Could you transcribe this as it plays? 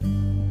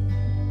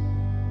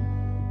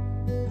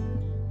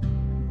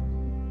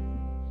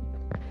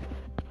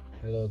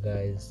Hello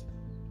guys,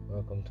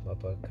 welcome to my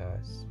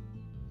podcast.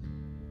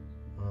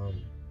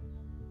 Um,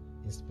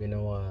 it's been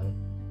a while,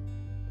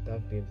 but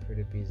I've been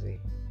pretty busy.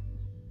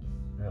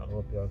 I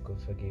hope y'all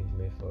could forgive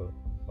me for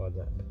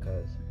that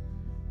because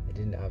I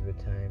didn't have the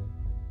time.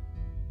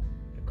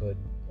 I could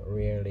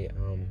rarely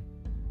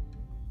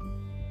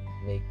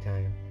make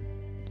time.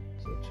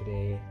 So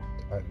today,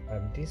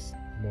 at this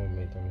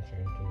moment, I'm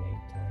trying to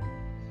make time.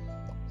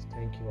 So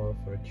thank you all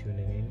for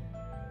tuning in.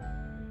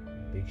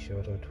 Big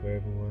shout out to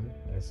everyone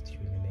that's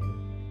tuning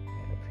in.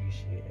 I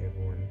appreciate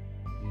everyone,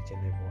 each and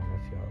every one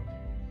of y'all.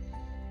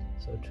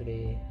 So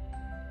today,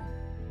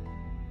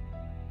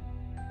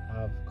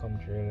 I've come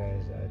to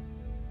realize that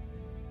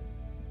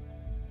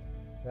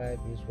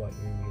life is what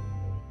you really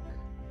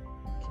make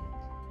it,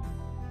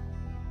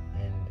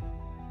 and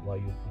what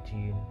you put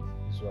in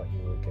is what you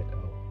will get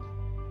out.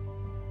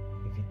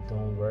 If it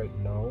don't work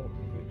now,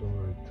 if it don't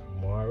work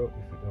tomorrow,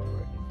 if it don't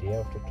work the day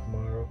after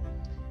tomorrow,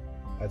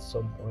 at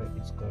some point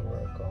it's gonna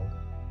work out.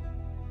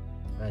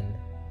 And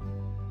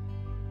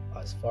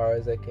as far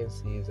as I can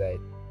see is that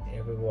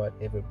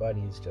everybody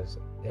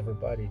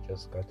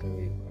just got to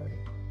live, and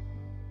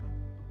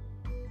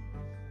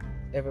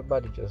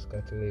everybody just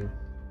got to live.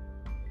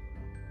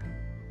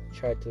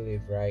 Try to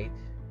live right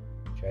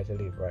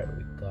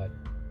with God,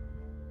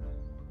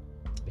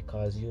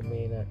 because you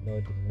may not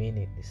know the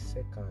minute, the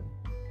second,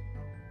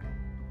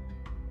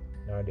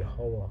 nor the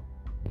hour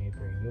may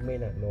bring. You may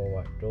not know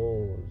what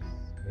those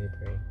may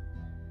bring.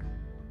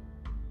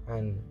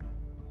 And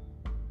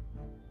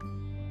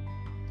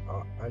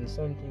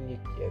something you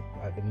get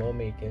at the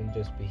moment, you can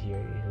just be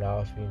here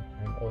laughing,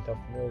 and out of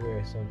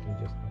nowhere something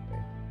just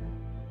happened.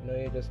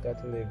 You just got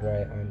to live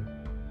right. And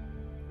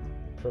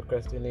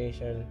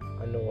procrastination,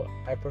 I know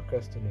I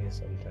procrastinate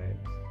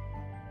sometimes,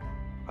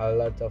 a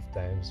lot of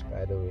times,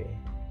 by the way.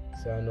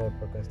 So I know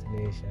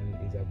procrastination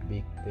is a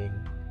big thing.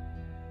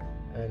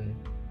 And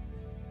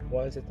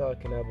once you're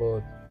talking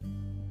about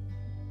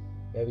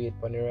maybe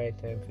it's on the right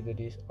time to do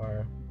this,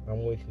 or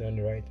I'm waiting on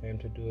the right time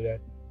to do that,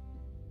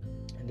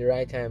 and the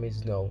right time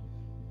is now.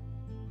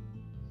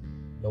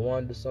 You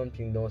want to do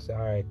something, don't say,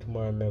 alright,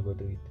 tomorrow I'm gonna go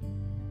do it.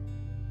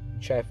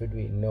 Try to do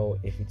it now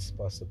if it's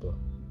possible.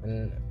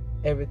 And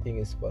everything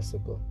is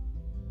possible.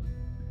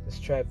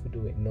 Just try to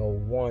do it now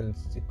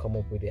once to come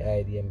up with the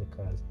idea,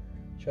 because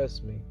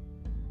trust me,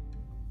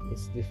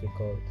 it's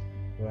difficult.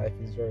 Life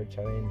is very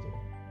challenging.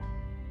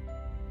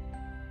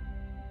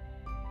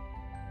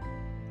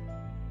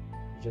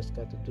 You just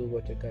got to do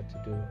what you got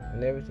to do,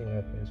 and everything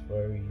happens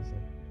for a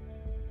reason.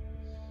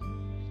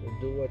 So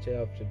do what you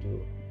have to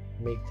do.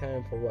 Make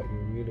time for what you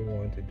really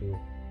want to do.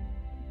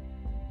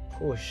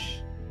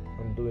 Push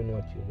on doing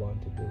what you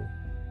want to do,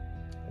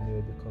 and you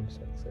will become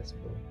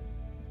successful.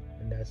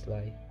 And that's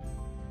life.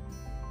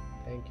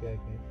 Thank you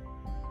again.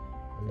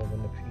 I love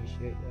and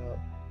appreciate y'all.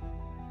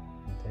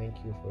 And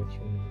thank you for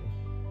tuning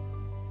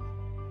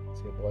in.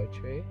 It's your boy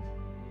Trey,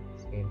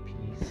 saying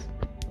peace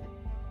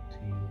to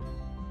you.